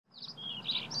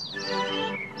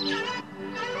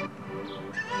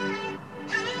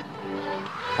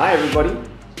Hi everybody,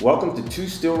 welcome to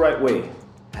Stillwright Way.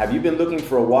 Have you been looking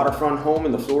for a waterfront home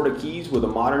in the Florida Keys with a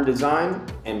modern design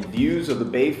and views of the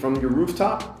bay from your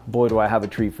rooftop? Boy, do I have a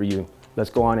treat for you.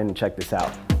 Let's go on in and check this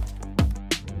out.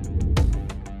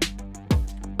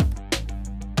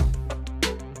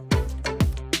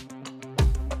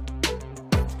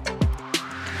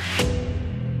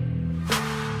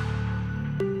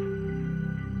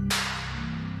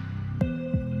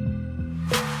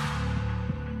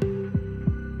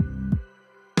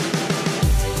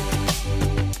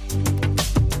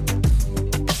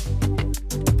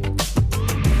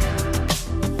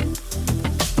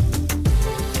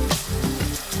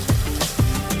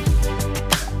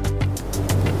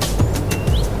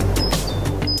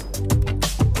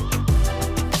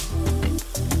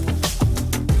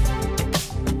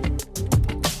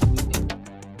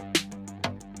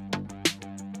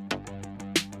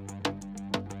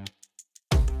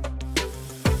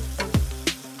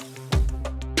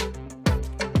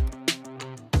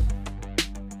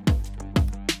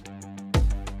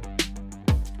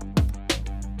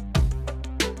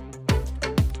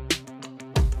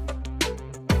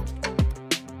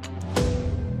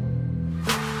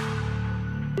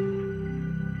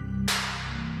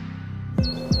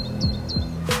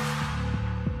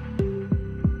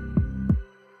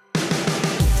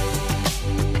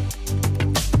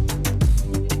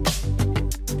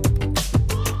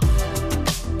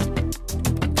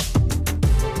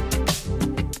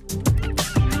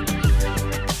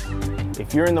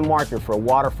 If you're in the market for a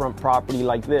waterfront property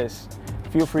like this,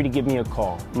 feel free to give me a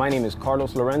call. My name is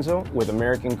Carlos Lorenzo with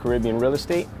American Caribbean Real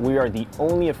Estate. We are the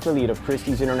only affiliate of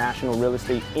Christie's International Real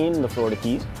Estate in the Florida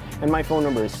Keys, and my phone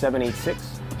number is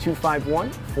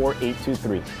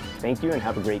 786-251-4823. Thank you and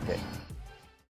have a great day.